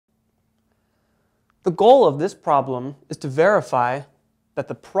The goal of this problem is to verify that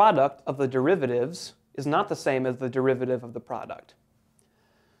the product of the derivatives is not the same as the derivative of the product.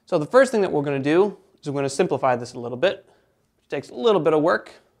 So the first thing that we're going to do is we're going to simplify this a little bit. It takes a little bit of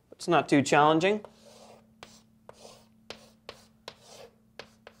work, but it's not too challenging.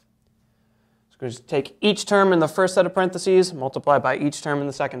 So we're going to take each term in the first set of parentheses, multiply by each term in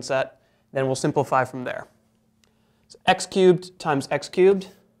the second set, then we'll simplify from there. So x cubed times x cubed,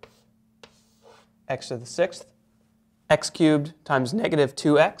 x to the sixth, x cubed times negative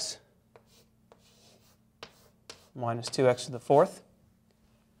 2x, minus 2x to the fourth,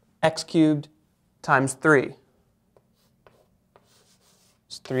 x cubed times 3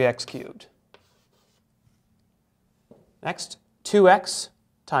 is 3x cubed. Next, 2x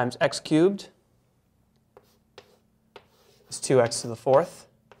times x cubed is 2x to the fourth.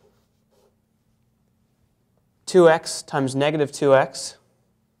 2x times negative 2x,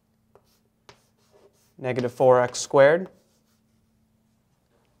 negative 4x squared.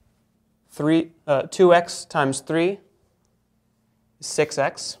 2x times 3 is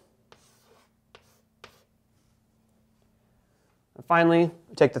 6x. And finally,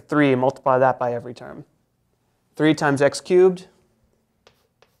 we take the 3 and multiply that by every term. 3 times x cubed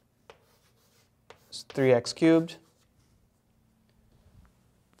is 3x cubed.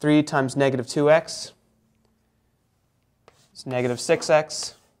 3 times negative 2x is negative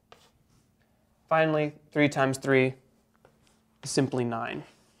 6x. Finally, 3 times 3 is simply 9.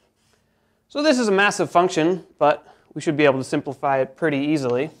 So this is a massive function, but we should be able to simplify it pretty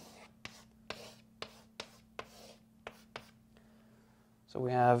easily. So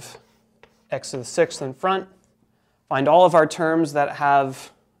we have x to the sixth in front. Find all of our terms that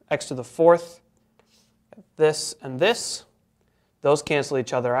have x to the fourth, this and this. Those cancel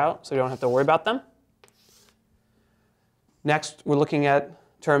each other out, so you don't have to worry about them. Next, we're looking at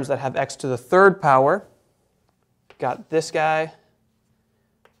terms that have x to the third power. Got this guy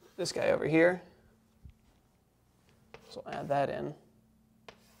over here. So I'll add that in.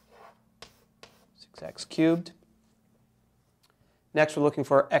 6x cubed. Next, we're looking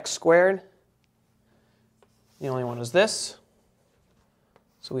for x squared. The only one is this.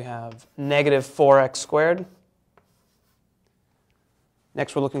 So we have negative 4x squared.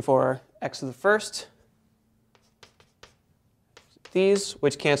 Next, we're looking for x to the first. These,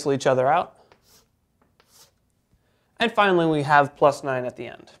 which cancel each other out. And finally, we have plus 9 at the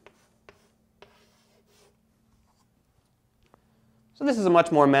end. So this is a much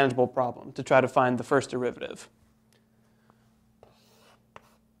more manageable problem to try to find the first derivative.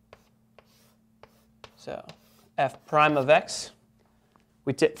 So f prime of x,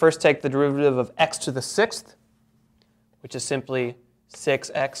 we first take the derivative of x to the sixth, which is simply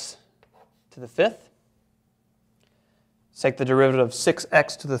 6x to the fifth. Take the derivative of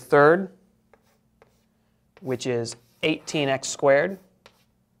 6x to the third, which is 18x squared.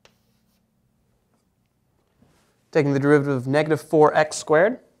 Taking the derivative of negative 4x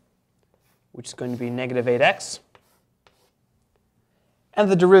squared, which is going to be negative 8x.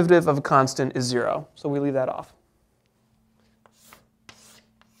 And the derivative of a constant is 0, so we leave that off.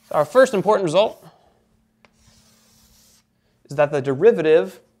 So our first important result is that the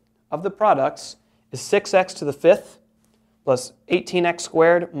derivative of the products is 6x to the fifth plus 18x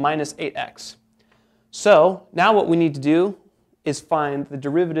squared minus 8x. So now what we need to do is find the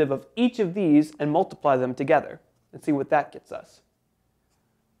derivative of each of these and multiply them together and see what that gets us.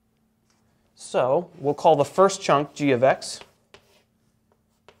 So we'll call the first chunk g of x.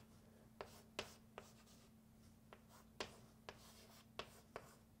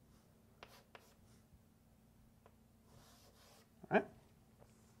 All right.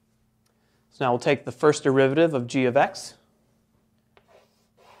 So now we'll take the first derivative of g of x.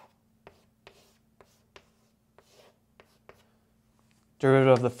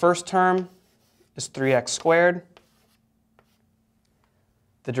 Derivative of the first term is 3x squared.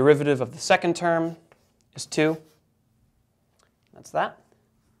 The derivative of the second term is 2. That's that.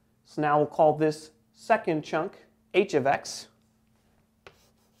 So now we'll call this second chunk h of x.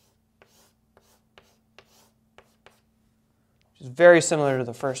 Which is very similar to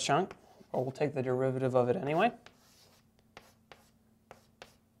the first chunk, or we'll take the derivative of it anyway.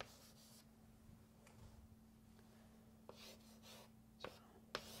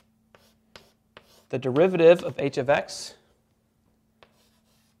 The derivative of h of x,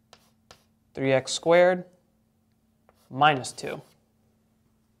 3x squared minus 2.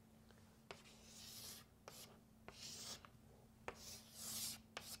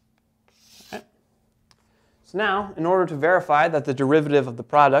 Okay. So now, in order to verify that the derivative of the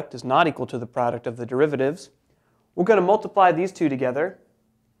product is not equal to the product of the derivatives, we're going to multiply these two together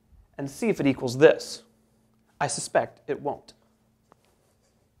and see if it equals this. I suspect it won't.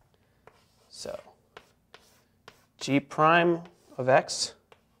 So g prime of x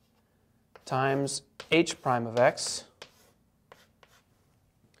times h prime of x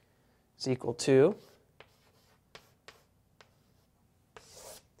is equal to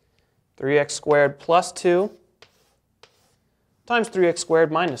 3x squared plus 2 times 3x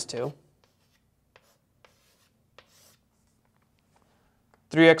squared minus 2.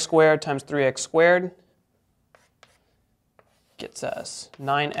 3x squared times 3x squared gets us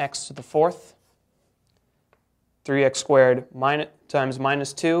 9x to the fourth. 3x squared times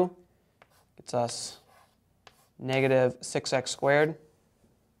minus 2 gets us negative 6x squared.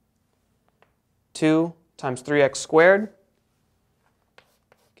 2 times 3x squared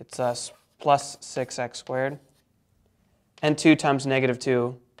gets us plus 6x squared. And 2 times negative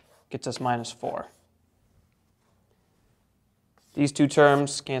 2 gets us minus 4. These two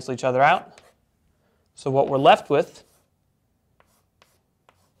terms cancel each other out. So what we're left with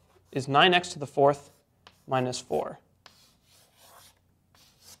is 9x to the fourth minus 4,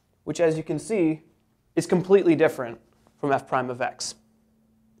 which, as you can see, is completely different from f prime of x.